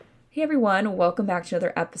Hey everyone, welcome back to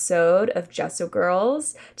another episode of Gesso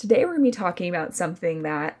Girls. Today we're going to be talking about something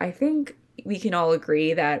that I think we can all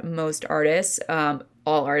agree that most artists, all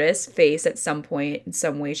artists, face at some point in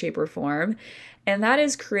some way, shape, or form, and that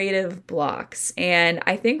is creative blocks. And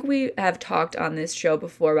I think we have talked on this show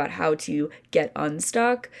before about how to get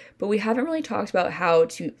unstuck, but we haven't really talked about how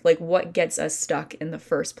to, like, what gets us stuck in the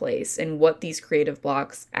first place and what these creative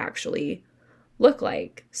blocks actually look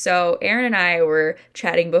like. So Aaron and I were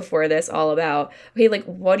chatting before this all about, okay, like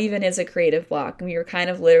what even is a creative block? And we were kind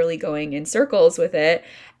of literally going in circles with it.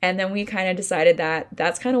 And then we kind of decided that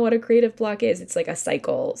that's kind of what a creative block is. It's like a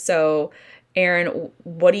cycle. So Aaron,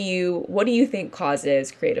 what do you think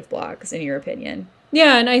causes creative blocks in your opinion?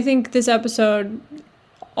 Yeah, and I think this episode,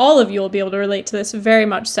 all of you will be able to relate to this very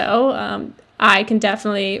much so. I can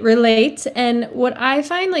definitely relate. And what I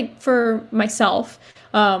find, like, for myself,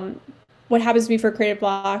 what happens to me for a creative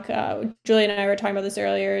block, Julie and I were talking about this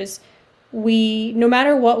earlier, is no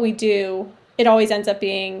matter what we do, it always ends up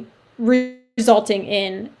being resulting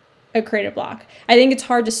in a creative block. I think it's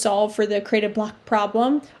hard to solve for the creative block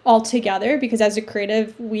problem altogether because as a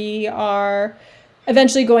creative, we are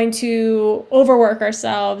eventually going to overwork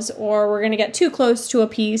ourselves, or we're going to get too close to a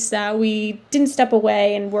piece that we didn't step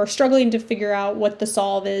away and we're struggling to figure out what the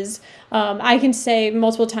solve is. I can say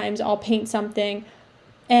multiple times I'll paint something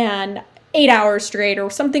and 8 hours straight or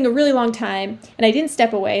something a really long time, and I didn't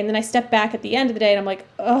step away, and then I step back at the end of the day and I'm like,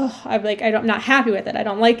 oh, I'm not happy with it. I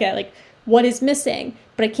don't like it. Like, what is missing?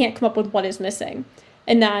 But I can't come up with what is missing.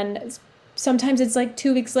 And then sometimes it's like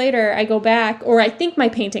 2 weeks later I go back, or I think my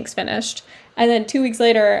painting's finished, and then 2 weeks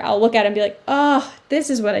later I'll look at it and be like, oh, this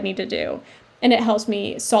is what I need to do. And it helps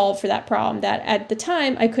me solve for that problem that at the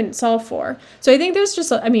time I couldn't solve for. So I think there's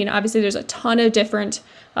just, obviously there's a ton of different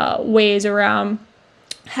ways around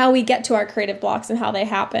how we get to our creative blocks and how they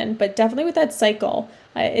happen, but definitely with that cycle,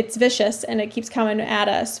 it's vicious and it keeps coming at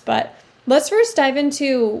us. But let's first dive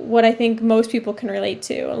into what I think most people can relate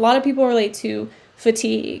to. A lot of people relate to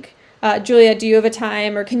fatigue. Julia, do you have a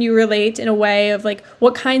time, or can you relate in a way of like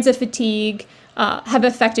what kinds of fatigue have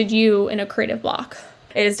affected you in a creative block?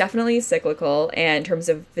 It is definitely cyclical and in terms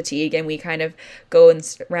of fatigue, and we kind of go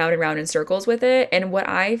round and round in circles with it. And what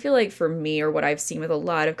I feel like for me, or what I've seen with a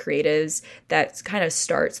lot of creatives that kind of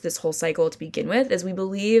starts this whole cycle to begin with, is we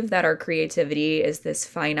believe that our creativity is this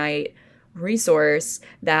finite resource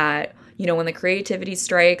that, you know, when the creativity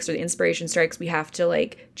strikes or the inspiration strikes, we have to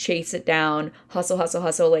like chase it down, hustle, hustle,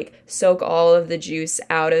 hustle, like soak all of the juice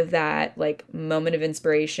out of that like moment of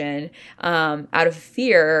inspiration, out of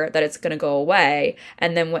fear that it's going to go away.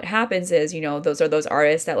 And then what happens is, you know, those are those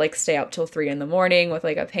artists that like stay up till 3 a.m. with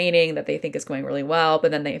like a painting that they think is going really well,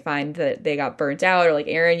 but then they find that they got burnt out, or like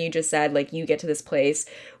Aaron, you just said, like you get to this place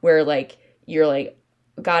where like you're like,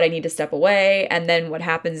 God, I need to step away. And then what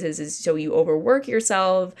happens is so you overwork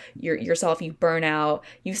yourself, you burn out,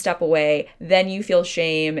 you step away, then you feel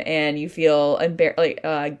shame and you feel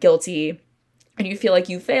guilty, and you feel like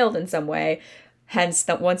you failed in some way. Hence,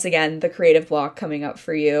 that once again, the creative block coming up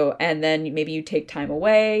for you. And then maybe you take time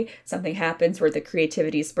away, something happens where the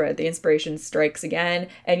creativity spread, the inspiration strikes again,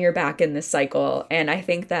 and you're back in this cycle. And I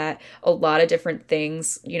think that a lot of different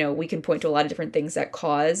things, you know, we can point to a lot of different things that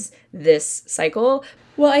cause this cycle.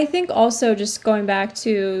 Well, I think also just going back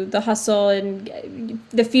to the hustle and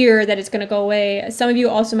the fear that it's going to go away, some of you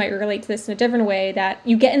also might relate to this in a different way, that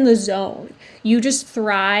you get in the zone. You just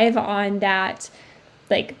thrive on that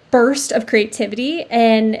like burst of creativity,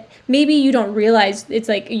 and maybe you don't realize it's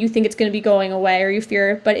like you think it's going to be going away or you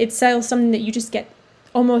fear it, but it's still something that you just get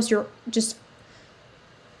you're just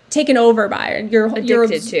taken over by it. You're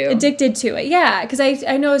addicted to it. Yeah, because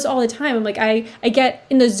I notice all the time. I'm like, I get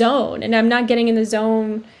in the zone, and I'm not getting in the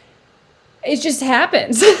zone. It just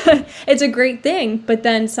happens. It's a great thing, but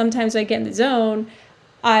then sometimes I get in the zone,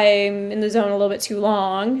 I'm in the zone a little bit too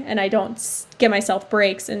long, and I don't give myself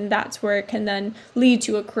breaks, and that's where it can then lead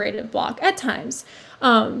to a creative block at times.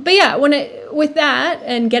 But yeah, with that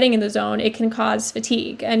and getting in the zone, it can cause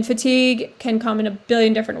fatigue, and fatigue can come in a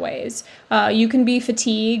billion different ways. You can be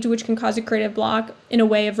fatigued, which can cause a creative block in a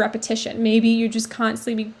way of repetition. Maybe you just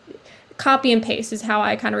constantly copy and paste is how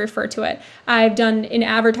I kind of refer to it. I've done in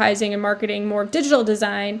advertising and marketing more digital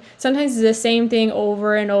design. Sometimes it's the same thing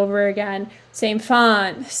over and over again, same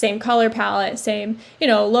font, same color palette, same,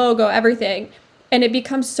 logo, everything. And it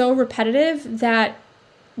becomes so repetitive that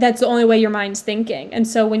that's the only way your mind's thinking. And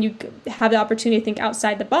so when you have the opportunity to think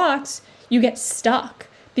outside the box, you get stuck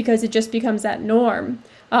because it just becomes that norm.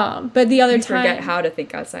 But the other time, forget how to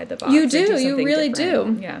think outside the box. You do. You really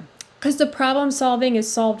do. Yeah. Because the problem solving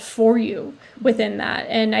is solved for you within that.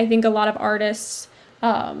 And I think a lot of artists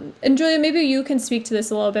And Julia, maybe you can speak to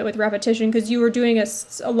this a little bit with repetition, because you were doing a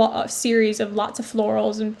series of lots of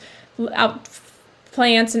florals and out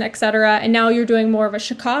plants and etc. And now you're doing more of a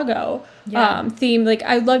Chicago theme. Like,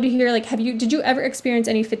 I'd love to hear, like, did you ever experience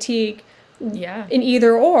any fatigue in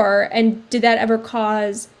either or? And did that ever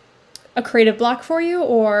cause a creative block for you,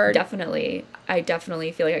 or? Definitely. I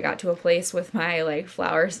definitely feel like I got to a place with my like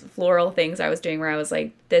floral things I was doing where I was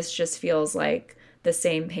like, this just feels like the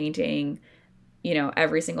same painting, you know,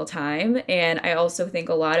 every single time. And I also think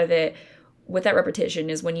a lot of it with that repetition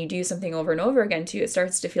is when you do something over and over again too, it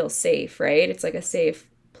starts to feel safe, right? It's like a safe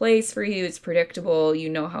place for you. It's predictable. You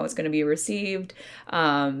know how it's going to be received.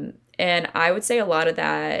 And I would say a lot of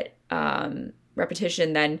that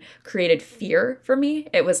repetition then created fear for me.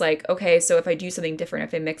 It was like, okay, so if I do something different,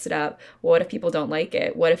 if I mix it up, what if people don't like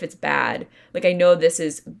it? What if it's bad? Like, I know this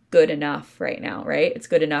is good enough right now, right? It's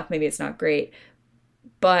good enough. Maybe it's not great.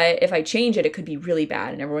 But if I change it, it could be really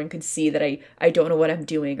bad, and everyone could see that I don't know what I'm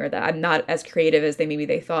doing, or that I'm not as creative as maybe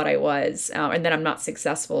they thought I was, and then I'm not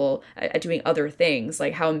successful at doing other things.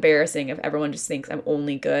 Like, how embarrassing if everyone just thinks I'm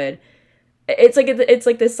only good. It's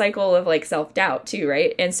like this cycle of like self-doubt too,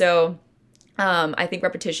 right? And so I think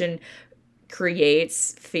repetition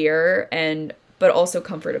creates fear but also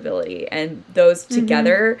comfortability, and those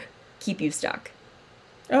together keep you stuck.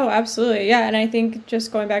 Oh, absolutely. Yeah. And I think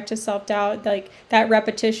just going back to self-doubt, like that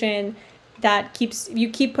repetition that you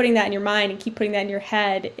keep putting that in your mind and keep putting that in your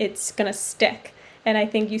head, it's going to stick. And I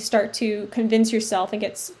think you start to convince yourself and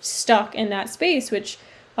get stuck in that space, which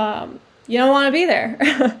you don't want to be there.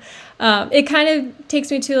 It kind of takes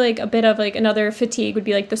me to like a bit of like another fatigue would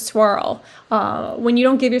be like the swirl. When you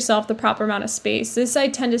don't give yourself the proper amount of space. This I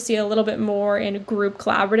tend to see a little bit more in group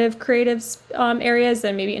collaborative creative areas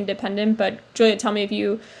than maybe independent. But Julia, tell me if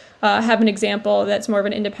you have an example that's more of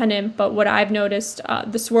an independent. But what I've noticed,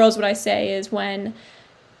 the swirls, what I say is when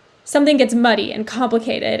something gets muddy and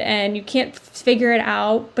complicated and you can't figure it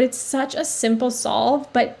out, but it's such a simple solve,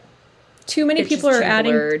 but too many people are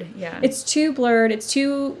adding blurred. Yeah, it's too blurred, it's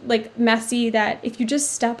too like messy, that if you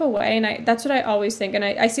just step away, and that's what I always think, and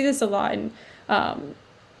I see this a lot in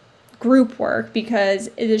group work, because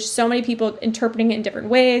there's so many people interpreting it in different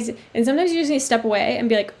ways, and sometimes you just need to step away and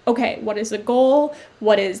be like, okay, what is the goal,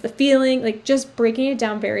 what is the feeling, like just breaking it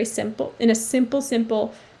down very simple, in a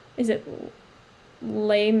simple is it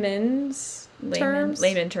layman's terms,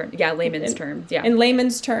 yeah, in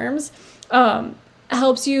layman's terms,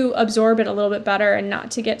 helps you absorb it a little bit better, and not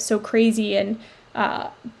to get so crazy and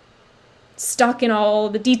stuck in all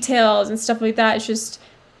the details and stuff like that. It's just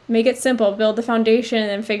make it simple, build the foundation, and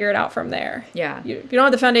then figure it out from there. Yeah. If you don't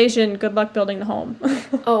have the foundation, good luck building the home.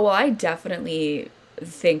 Oh, well, I definitely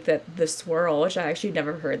think that the swirl, which I actually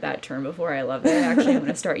never heard that term before. I love it. Actually, I'm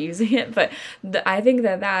going to start using it. But I think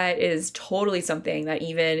that is totally something that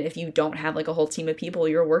even if you don't have like a whole team of people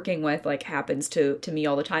you're working with, like happens to me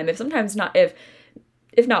all the time.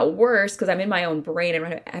 If not worse, because I'm in my own brain and I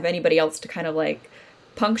don't have anybody else to kind of like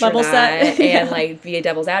puncture level that and like be a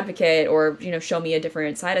devil's advocate, or, you know, show me a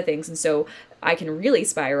different side of things. And so I can really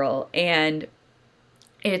spiral. And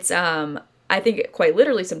it's, I think quite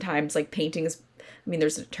literally sometimes like paintings, I mean,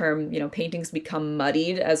 there's a term, you know, paintings become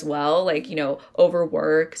muddied as well, like, you know,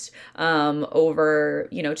 overworked, over,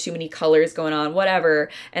 you know, too many colors going on, whatever.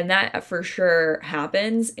 And that for sure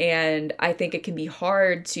happens. And I think it can be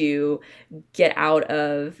hard to get out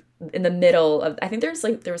of in the middle of, I think there was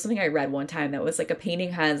something I read one time that was like a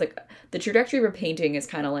painting has like the trajectory of a painting is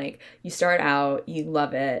kind of like you start out, you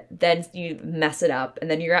love it, then you mess it up,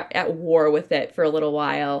 and then you're at war with it for a little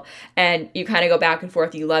while, and you kind of go back and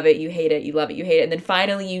forth. You love it, you hate it, you love it, you hate it, and then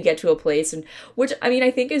finally you get to a place, and which I mean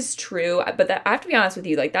I think is true, but that I have to be honest with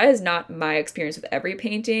you, like that is not my experience with every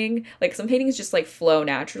painting. Like some paintings just like flow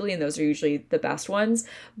naturally, and those are usually the best ones,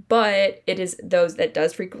 but it is those that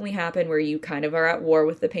does frequently happen where you kind of are at war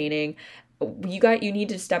with the painting. You need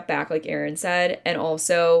to step back, like Erin said, and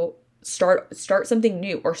also start something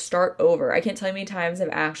new or start over. I can't tell you how many times I've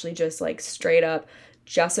actually just like straight up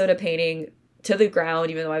gessoed a painting to the ground,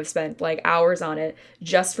 even though I've spent like hours on it,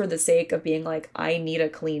 just for the sake of being like, I need a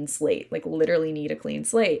clean slate, like literally need a clean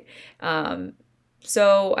slate.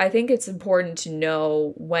 So I think it's important to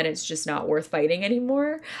know when it's just not worth fighting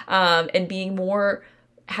anymore, and being more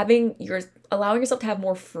allowing yourself to have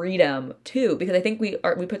more freedom too, because I think we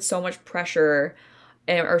put so much pressure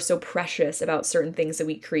and are so precious about certain things that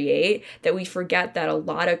we create that we forget that a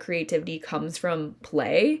lot of creativity comes from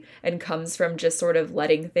play and comes from just sort of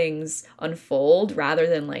letting things unfold rather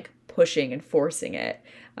than like pushing and forcing it.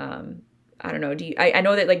 I don't know. I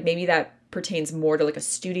know that like maybe that pertains more to like a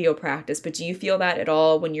studio practice, but do you feel that at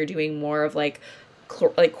all when you're doing more of like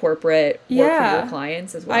like corporate work for your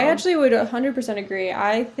clients as well. I actually would 100% agree.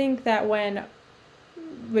 I think that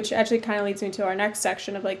which actually kind of leads me to our next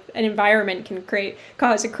section of like an environment can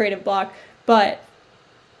cause a creative block, but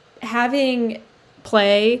having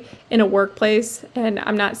play in a workplace, and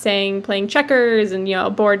I'm not saying playing checkers and,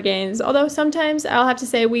 board games, although sometimes I'll have to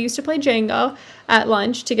say we used to play Jenga at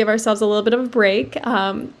lunch to give ourselves a little bit of a break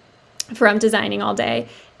from designing all day.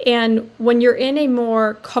 And when you're in a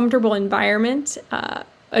more comfortable environment,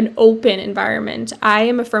 an open environment, I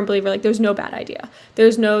am a firm believer, like, there's no bad idea.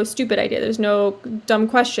 There's no stupid idea. There's no dumb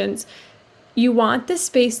questions. You want the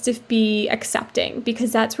space to be accepting,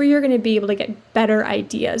 because that's where you're going to be able to get better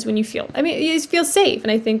ideas when you feel safe.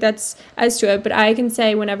 And I think that's as to it. But I can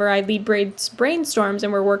say whenever I lead brainstorms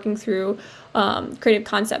and we're working through creative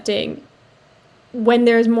concepting, when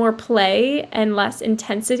there's more play and less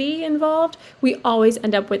intensity involved, we always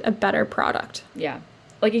end up with a better product. Yeah.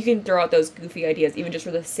 Like, you can throw out those goofy ideas even just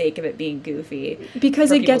for the sake of it being goofy.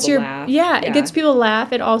 Because it gets it gets people to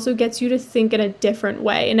laugh. It also gets you to think in a different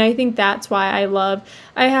way. And I think that's why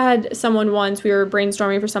I had someone once, we were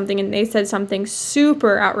brainstorming for something, and they said something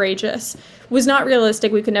super outrageous. Was not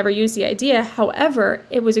realistic. We could never use the idea. However,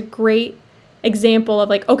 it was a great example of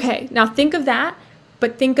like, okay, now think of that,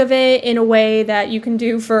 but think of it in a way that you can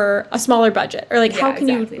do for a smaller budget, or like, how can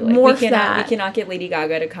you morph that? We cannot get Lady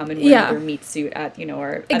Gaga to come and wear their meat suit at,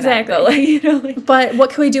 our exactly. event, but what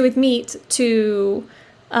can we do with meat to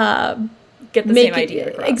get the same idea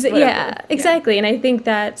across? Exactly. And I think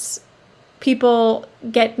that's, people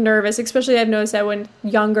get nervous, especially I've noticed that when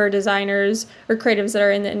younger designers or creatives that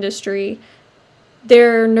are in the industry,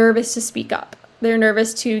 they're nervous to speak up. They're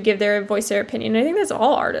nervous to give their voice, their opinion. And I think that's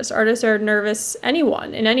all artists. Artists are nervous,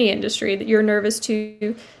 anyone in any industry, that you're nervous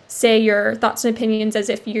to say your thoughts and opinions as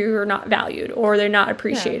if you're not valued or they're not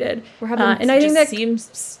appreciated. We're having and I think that seems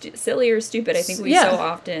silly or stupid. I think we so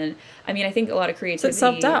often, I think a lot of creativity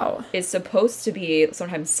self-doubt is supposed to be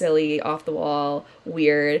sometimes silly, off the wall,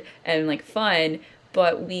 weird, and like fun.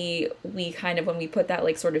 But we kind of, when we put that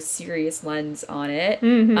like sort of serious lens on it,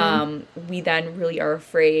 we then really are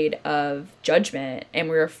afraid of judgment, and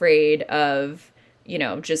we're afraid of,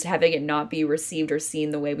 just having it not be received or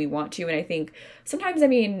seen the way we want to. And I think sometimes,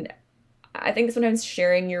 I think sometimes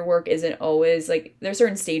sharing your work isn't always like, there's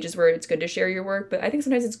certain stages where it's good to share your work, but I think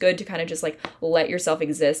sometimes it's good to kind of just like let yourself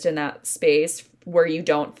exist in that space where you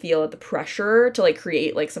don't feel the pressure to like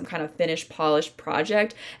create like some kind of finished, polished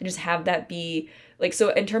project, and just have that be like, so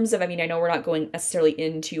in terms of, I know we're not going necessarily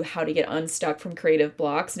into how to get unstuck from creative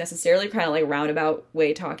blocks necessarily, kind of like roundabout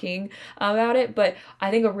way talking about it, but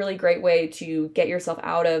I think a really great way to get yourself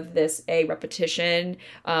out of this repetition,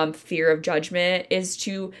 fear of judgment, is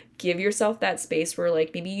to give yourself that space where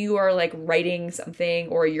like maybe you are like writing something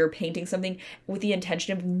or you're painting something with the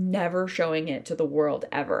intention of never showing it to the world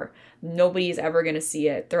ever. Nobody's ever going to see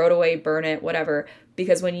it. Throw it away, burn it, whatever.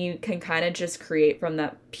 Because when you can kind of just create from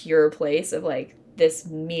that pure place of like, this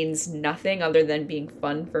means nothing other than being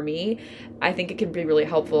fun for me, I think it can be really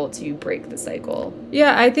helpful to break the cycle.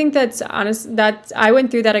 Yeah, I think that's honest. I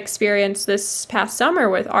went through that experience this past summer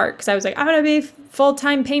with art, because I was like, I'm going to be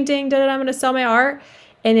full-time painting, I'm going to sell my art.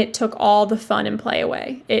 And it took all the fun and play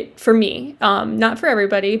away. For me, not for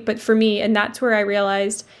everybody, but for me. And that's where I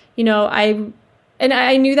realized, I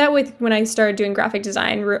knew that when I started doing graphic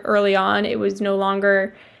design early on, it was no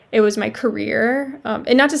longer, it was my career.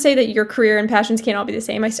 And not to say that your career and passions can't all be the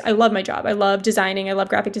same. I love my job. I love designing. I love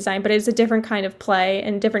graphic design, but it's a different kind of play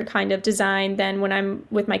and different kind of design than when I'm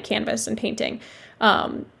with my canvas and painting.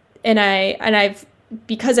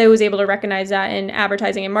 Because I was able to recognize that in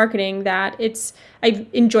advertising and marketing, that I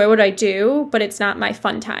enjoy what I do, but it's not my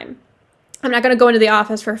fun time. I'm not going to go into the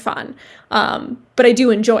office for fun, but I do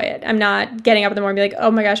enjoy it. I'm not getting up in the morning and be like, oh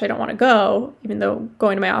my gosh, I don't want to go, even though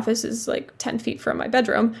going to my office is like 10 feet from my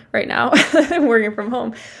bedroom right now. I'm working from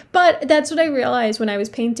home. But that's what I realized when I was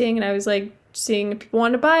painting, and I was like seeing if people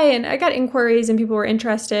wanted to buy, and I got inquiries and people were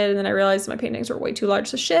interested, and then I realized my paintings were way too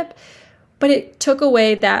large to ship. But it took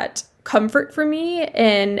away that comfort for me,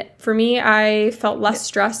 and for me, I felt less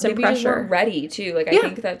stress and pressure. Maybe you weren't ready too. Like, I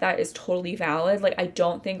think that is totally valid. Like, I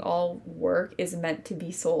don't think all work is meant to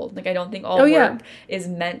be sold. Like, I don't think all work is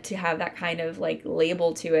meant to have that kind of like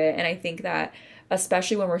label to it. And I think that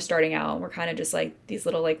especially when we're starting out, we're kind of just like these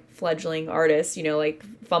little like fledgling artists, like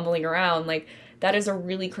fumbling around, like that is a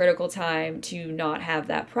really critical time to not have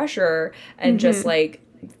that pressure and just like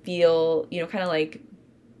feel, kind of like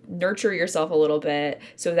nurture yourself a little bit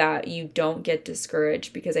so that you don't get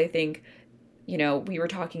discouraged, because I think you know, we were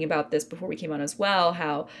talking about this before we came on as well,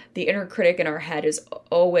 how the inner critic in our head is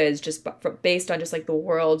always just based on just like the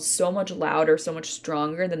world so much louder, so much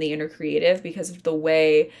stronger than the inner creative because of the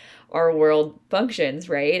way our world functions,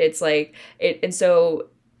 right? It's like and so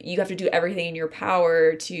you have to do everything in your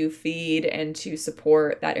power to feed and to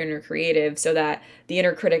support that inner creative so that the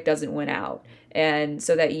inner critic doesn't win out. And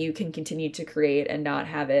so that you can continue to create and not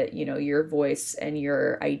have it, you know, your voice and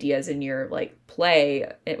your ideas and your like play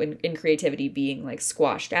in creativity being like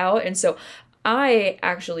squashed out. And so I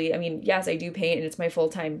mean, yes, I do paint and it's my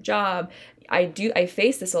full-time job. I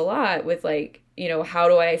face this a lot with like, you know, how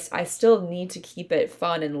do I still need to keep it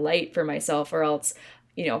fun and light for myself, or else,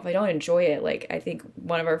 you know, if I don't enjoy it, like I think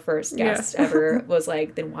one of our first guests ever was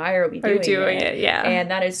like, then why are we doing it? Yeah. And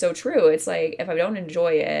that is so true. It's like, if I don't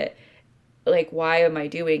enjoy it, like, why am I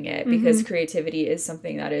doing it? Because creativity is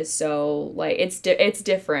something that is so like, it's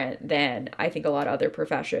different than I think a lot of other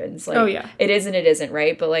professions. Like, it is and it isn't,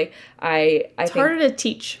 right? But like, it's think harder to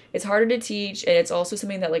teach. It's harder to teach, and it's also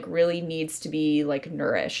something that like really needs to be like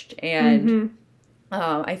nourished. And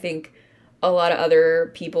I think a lot of other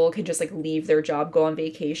people can just like leave their job, go on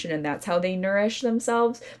vacation, and that's how they nourish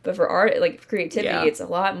themselves. But for art, like creativity, it's a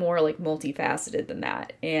lot more like multifaceted than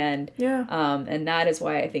that. And and that is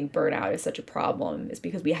why I think burnout is such a problem, is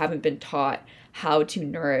because we haven't been taught how to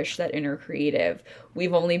nourish that inner creative.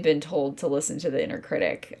 We've only been told to listen to the inner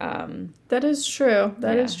critic. That is true.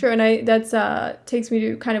 That is true. And that's takes me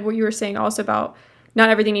to kind of what you were saying also about not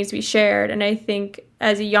everything needs to be shared. And I think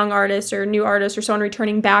as a young artist or new artist or someone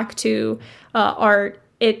returning back to art,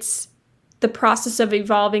 it's the process of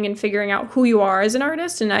evolving and figuring out who you are as an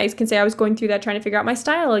artist. And I can say I was going through that, trying to figure out my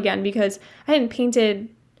style again, because I hadn't painted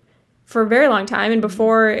for a very long time. And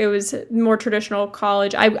before it was more traditional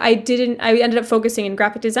college, I ended up focusing in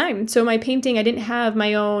graphic design. So my painting, I didn't have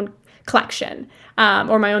my own collection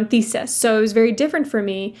or my own thesis. So it was very different for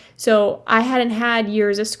me. So I hadn't had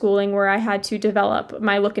years of schooling where I had to develop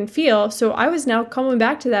my look and feel. So I was now coming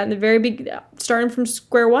back to that in the very big, starting from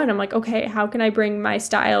square one. I'm like, okay, how can I bring my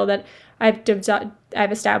style that I've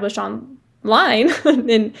established online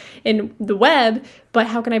in the web, but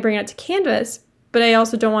how can I bring it to canvas? But I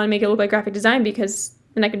also don't want to make it look like graphic design, because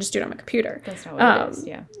then I can just do it on my computer. That's not what it is,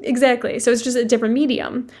 yeah. Exactly. So it's just a different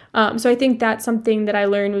medium. So I think that's something that I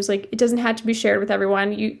learned was like, it doesn't have to be shared with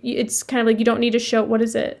everyone. It's kind of like, you don't need to show, what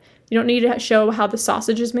is it? You don't need to show how the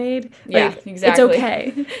sausage is made. Like, exactly. It's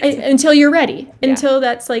okay until you're ready. Until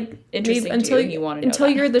that's like, interesting until to you, you want to know until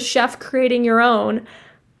that. You're the chef creating your own,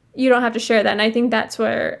 you don't have to share that. And I think that's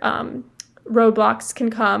where roadblocks can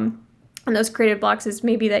come. And those creative blocks is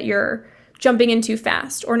maybe that you're jumping in too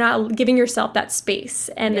fast, or not giving yourself that space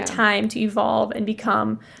and the time to evolve and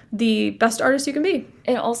become the best artist you can be.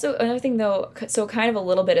 And also another thing though, so kind of a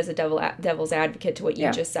little bit as a devil's advocate to what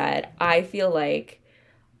you just said, I feel like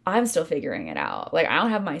I'm still figuring it out. Like, I don't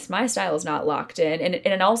have my style is not locked in.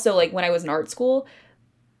 And also, like, when I was in art school,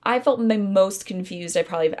 I felt the most confused I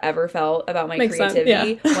probably have ever felt about my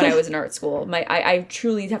creativity when I was in art school. I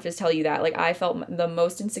truly have to tell you that. Like, I felt the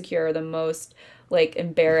most insecure, the most like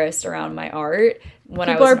embarrassed around my art when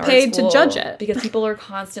I was in art school. People are paid to judge it. Because people are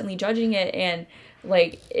constantly judging it, and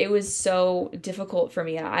like, it was so difficult for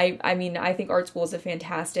me. I mean, I think art school is a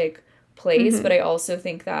fantastic place, but I also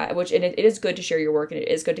think that, and it is good to share your work, and it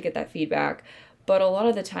is good to get that feedback. But a lot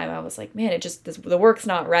of the time I was like, man, the work's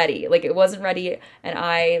not ready. Like, it wasn't ready. And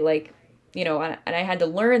I like, you know, and I had to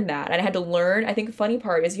learn that. And I had to learn, I think the funny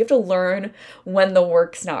part is you have to learn when the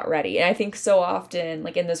work's not ready. And I think so often,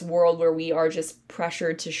 like, in this world where we are just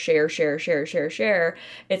pressured to share,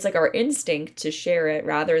 it's like our instinct to share it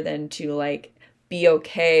rather than to like be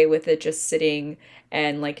okay with it just sitting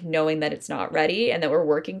and like knowing that it's not ready and that we're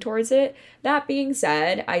working towards it. That being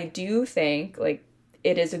said, I do think like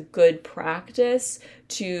it is a good practice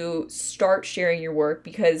to start sharing your work,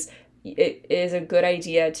 because it is a good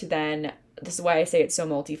idea to then, this is why I say it's so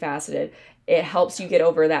multifaceted, it helps you get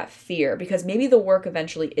over that fear, because maybe the work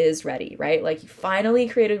eventually is ready, right? Like, you finally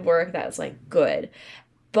created work that's like good,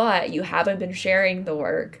 but you haven't been sharing the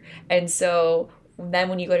work. And so then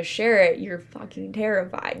when you go to share it, you're fucking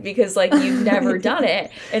terrified because like you've never done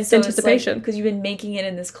it. And so it's like, because you've been making it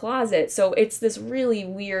in this closet. So it's this really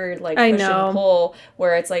weird like push and pull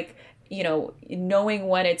where it's like, you know, knowing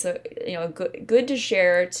when it's good to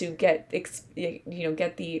share, to get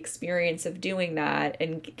get the experience of doing that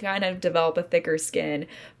and kind of develop a thicker skin.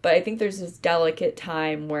 But I think there's this delicate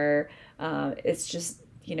time where it's just,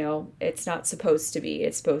 you know, it's not supposed to be.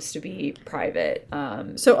 It's supposed to be private.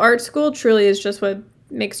 So art school truly is just what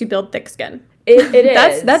makes you build thick skin. It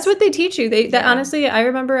is. That's what they teach you. Honestly, I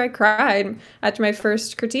remember I cried after my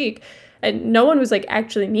first critique. And no one was like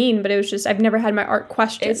actually mean, but it was just I've never had my art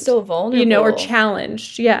questioned. It's so vulnerable, you know, or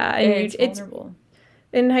challenged. Yeah, and it's vulnerable.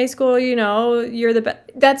 In high school, you know, you're the best.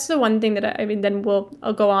 That's the one thing that I mean. Then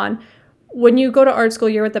I'll go on. When you go to art school,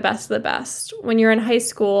 you're with the best of the best. When you're in high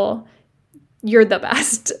school, you're the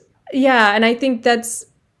best. Yeah, and I think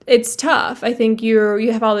it's tough. I think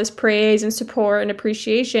you have all this praise and support and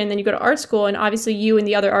appreciation. Then you go to art school, and obviously you and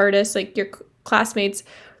the other artists, like your classmates,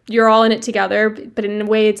 you're all in it together. But in a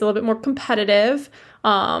way, it's a little bit more competitive.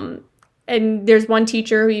 And there's one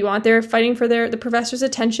teacher who you want there fighting for the professor's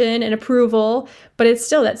attention and approval, but it's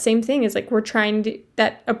still that same thing is like we're trying to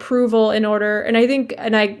that approval in order. And I think,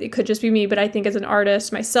 it could just be me, but I think as an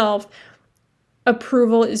artist myself,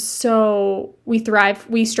 approval is so we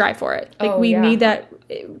strive for it. Like we need that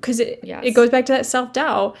because it goes back to that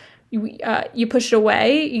self-doubt. You push it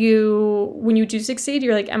away. When you do succeed,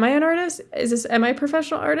 you're like, am I an artist? Am I a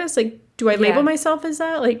professional artist? Like, do I label myself as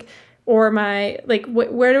that? Like, or am I like,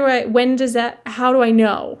 how do I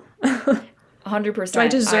know? 100%. Do I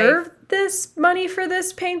deserve this money for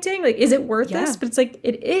this painting? Like, is it worth this? But it's like,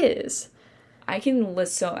 it is. I can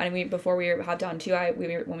list before we hopped on too,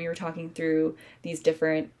 when we were talking through these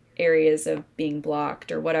different areas of being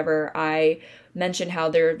blocked or whatever, I mentioned how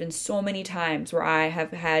there have been so many times where I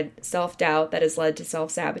have had self-doubt that has led to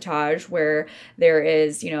self-sabotage, where there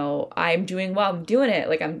is, I'm doing well, I'm doing it,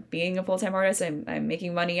 like I'm being a full-time artist, I'm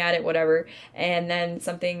making money at it, whatever, and then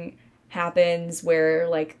something happens where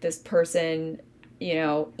like this person,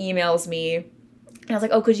 emails me, and I was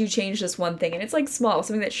like, oh, could you change this one thing? And it's like small,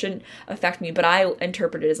 something that shouldn't affect me, but I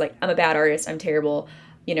interpret it as like, I'm a bad artist, I'm terrible,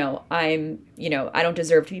 I don't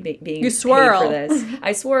deserve to be being paid for this.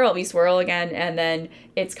 We swirl again. And then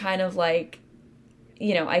it's kind of like,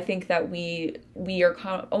 I think that we are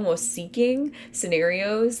kind of almost seeking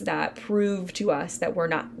scenarios that prove to us that we're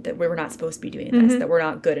not supposed to be doing this, that we're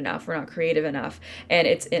not good enough, we're not creative enough. And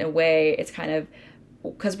it's, in a way, it's kind of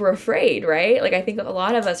because we're afraid, right? Like, I think a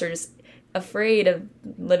lot of us are just afraid of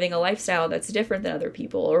living a lifestyle that's different than other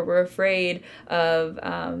people, or we're afraid of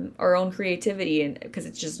our own creativity, and because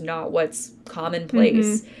it's just not what's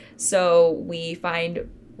commonplace. So we find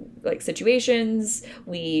like situations,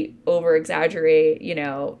 we over exaggerate,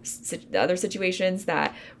 the other situations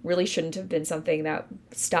that really shouldn't have been something that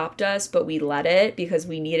stopped us, but we let it because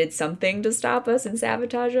we needed something to stop us and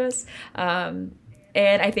sabotage us.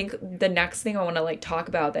 And I think the next thing I want to like talk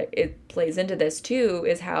about that it plays into this too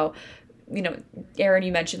is how, Erin,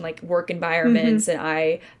 you mentioned like work environments, and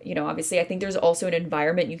obviously I think there's also an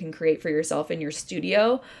environment you can create for yourself in your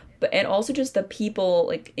studio, and also just the people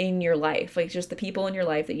like in your life, like just the people in your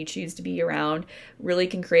life that you choose to be around really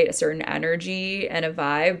can create a certain energy and a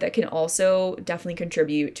vibe that can also definitely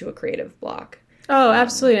contribute to a creative block. Oh,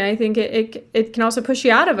 absolutely. And I think it can also push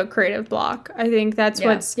you out of a creative block. I think that's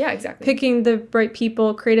what's exactly. Picking the right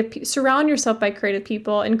people, surround yourself by creative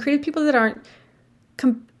people, and creative people that aren't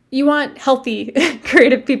you want healthy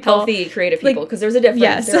creative people. Healthy creative people, because there's a difference.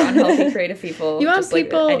 Yes. There are unhealthy creative people. You want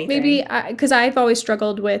people, like maybe, because I've always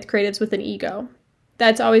struggled with creatives with an ego.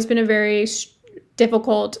 That's always been a very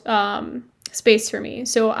difficult space for me.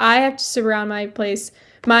 So I have to surround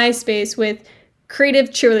my space with creative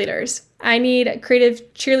cheerleaders. I need a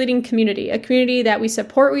creative cheerleading community, a community that we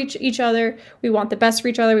support each other. We want the best for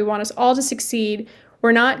each other. We want us all to succeed.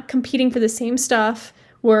 We're not competing for the same stuff.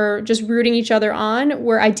 We're just rooting each other on.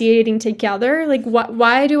 We're ideating together. Like,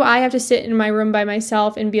 why do I have to sit in my room by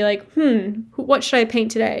myself and be like, what should I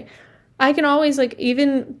paint today? I can always, like,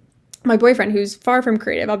 even my boyfriend who's far from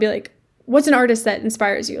creative, I'll be like, what's an artist that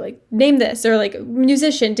inspires you? Like, name this. Or like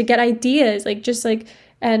musician, to get ideas, like just like,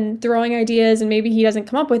 and throwing ideas, and maybe he doesn't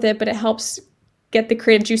come up with it, but it helps get the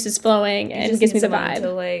creative juices flowing and gives me the vibe.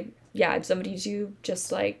 To like, somebody to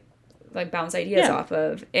just like bounce ideas off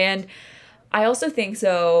of. And I also think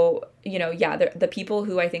so, the people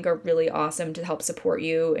who I think are really awesome to help support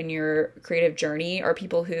you in your creative journey are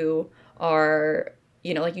people who are,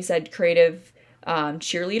 like you said, creative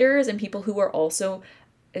cheerleaders, and people who are also,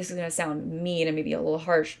 this is going to sound mean and maybe a little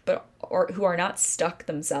harsh, or who are not stuck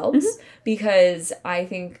themselves. Because I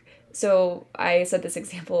think, so I said this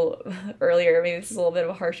example earlier, maybe this is a little bit of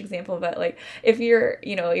a harsh example, but like if you're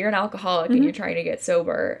an alcoholic and you're trying to get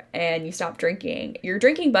sober and you stop drinking, your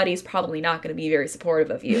drinking buddy is probably not going to be very supportive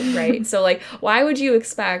of you, right? So like, why would you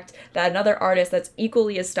expect that another artist that's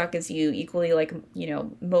equally as stuck as you, equally like,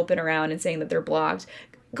 moping around and saying that they're blocked,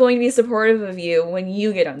 going to be supportive of you when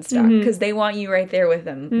you get unstuck, because they want you right there with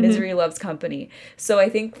them. Misery loves company. So I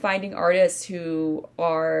think finding artists who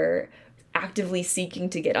are actively seeking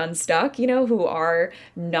to get unstuck, who are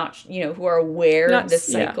not, who are aware of this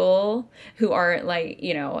cycle, who aren't like,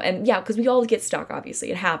 and yeah, because we all get stuck, obviously,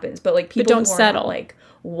 it happens, but like people don't who are settle. not like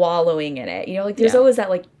wallowing in it, like there's always that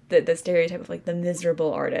like the stereotype of like the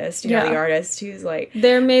miserable artist, the artist who's like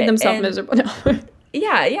they're made themselves miserable. No.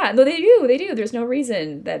 Yeah, no, they do. There's no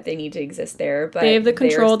reason that they need to exist there, but they have the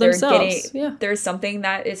control themselves. There's something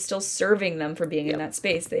that is still serving them for being in that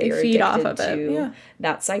space. They are feed addicted off of to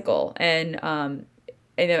that cycle, and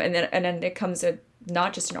then it comes to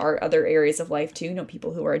not just in other areas of life too.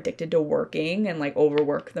 People who are addicted to working and like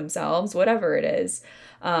overwork themselves, whatever it is.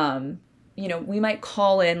 We might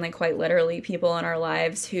call in like quite literally people in our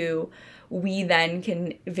lives who we then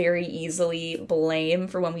can very easily blame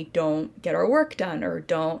for when we don't get our work done or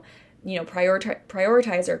don't,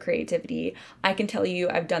 prioritize our creativity. I can tell you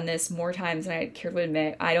I've done this more times than I care to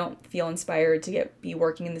admit. I don't feel inspired to be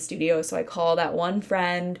working in the studio, so I call that one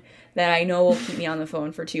friend that I know will keep me on the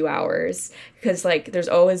phone for 2 hours because like there's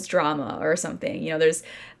always drama or something.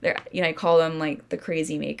 I call them like the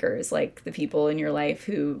crazy makers, like the people in your life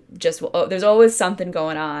who just there's always something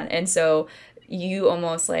going on, and so you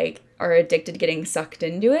almost like are addicted to getting sucked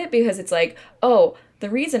into it because it's like, oh, the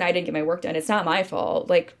reason I didn't get my work done, it's not my fault.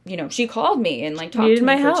 Like, she called me and like talked to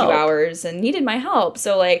me for 2 hours and needed my help.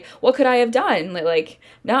 So like, what could I have done? Like,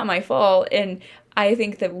 not my fault. And I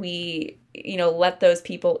think that we, let those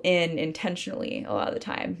people in intentionally a lot of the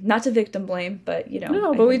time. Not to victim blame, but,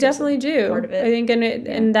 No, but we definitely do. Part of it. I think,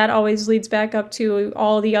 and that always leads back up to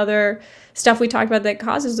all the other stuff we talked about that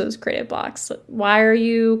causes those creative blocks. Why are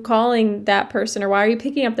you calling that person or why are you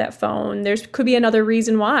picking up that phone? Could be another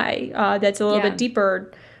reason why that's a little bit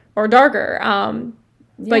deeper or darker.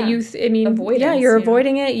 But you're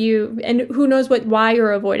avoiding it. And who knows why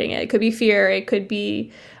you're avoiding it. It could be fear. It could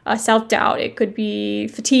be self-doubt. It could be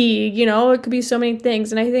fatigue. It could be so many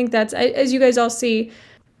things. And I think that's, as you guys all see,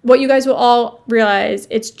 what you guys will all realize,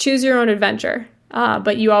 it's choose your own adventure.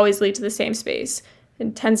 But you always lead to the same space.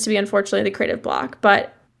 It tends to be, unfortunately, the creative block.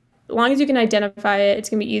 But as long as you can identify it, it's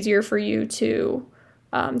going to be easier for you to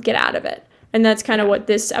get out of it. And that's kind of what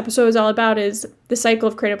this episode is all about, is the cycle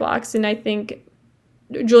of creative blocks. And I think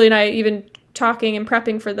Julie and I, even talking and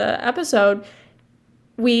prepping for the episode,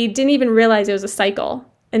 we didn't even realize it was a cycle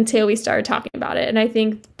until we started talking about it. And I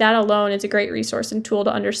think that alone is a great resource and tool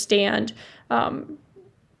to understand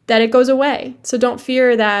that it goes away. So don't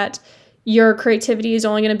fear that your creativity is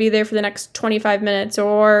only going to be there for the next 25 minutes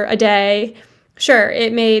or a day. Sure,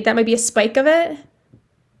 that might be a spike of it.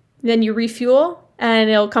 Then you refuel and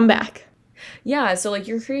it'll come back. Yeah, so like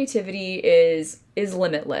your creativity is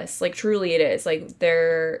limitless. Like truly it is. Like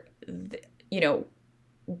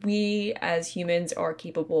we as humans are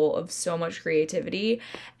capable of so much creativity,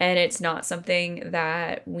 and it's not something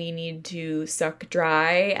that we need to suck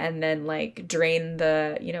dry and then like drain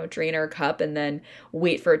our cup and then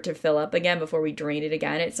wait for it to fill up again before we drain it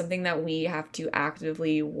again. It's something that we have to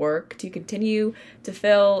actively work to continue to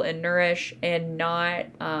fill and nourish, and not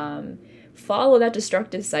follow that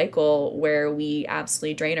destructive cycle where we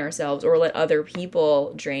absolutely drain ourselves or let other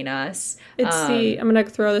people drain us. I'm going to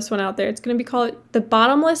throw this one out there. It's going to be called the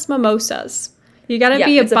bottomless mimosas. You got to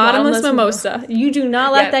be a bottomless mimosa. You do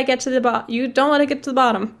not let that get to the bottom. You don't let it get to the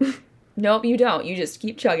bottom. Nope, you don't. You just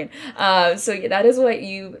keep chugging. So that is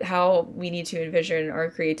how we need to envision our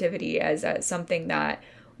creativity, as something that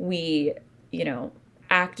we,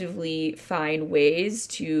 actively find ways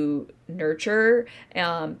to nurture,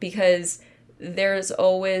 because there's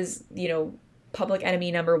always, public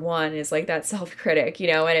enemy number one is like that self-critic,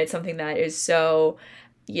 and it's something that is so,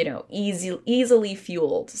 easily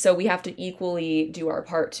fueled. So we have to equally do our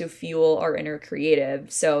part to fuel our inner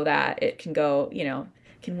creative so that it can go,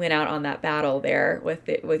 can win out on that battle there with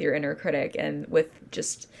your inner critic and with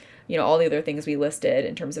just, all the other things we listed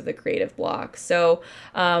in terms of the creative block. So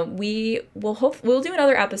we'll do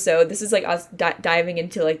another episode. This is like us diving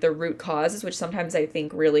into like the root causes, which sometimes I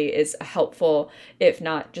think really is helpful, if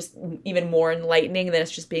not just even more enlightening than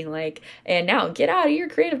it's just being like, and now get out of your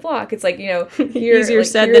creative block. It's like, easier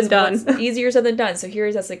said than done. Easier said than done. So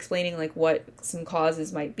here's us explaining like what some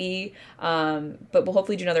causes might be. But we'll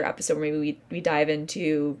hopefully do another episode where maybe we dive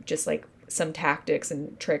into just like some tactics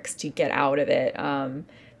and tricks to get out of it.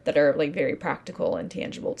 That are like very practical and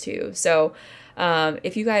tangible too. So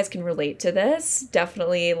if you guys can relate to this,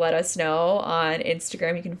 definitely let us know on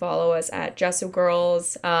Instagram. You can follow us at Gesso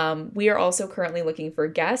Girls. We are also currently looking for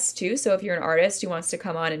guests too. So if you're an artist who wants to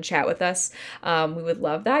come on and chat with us, we would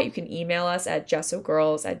love that. You can email us at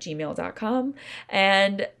gessogirls@gmail.com.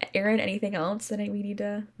 And Erin, anything else that we need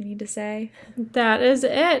to say? That is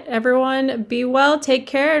it. Everyone be well, take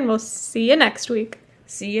care, and we'll see you next week.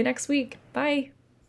 See you next week. Bye.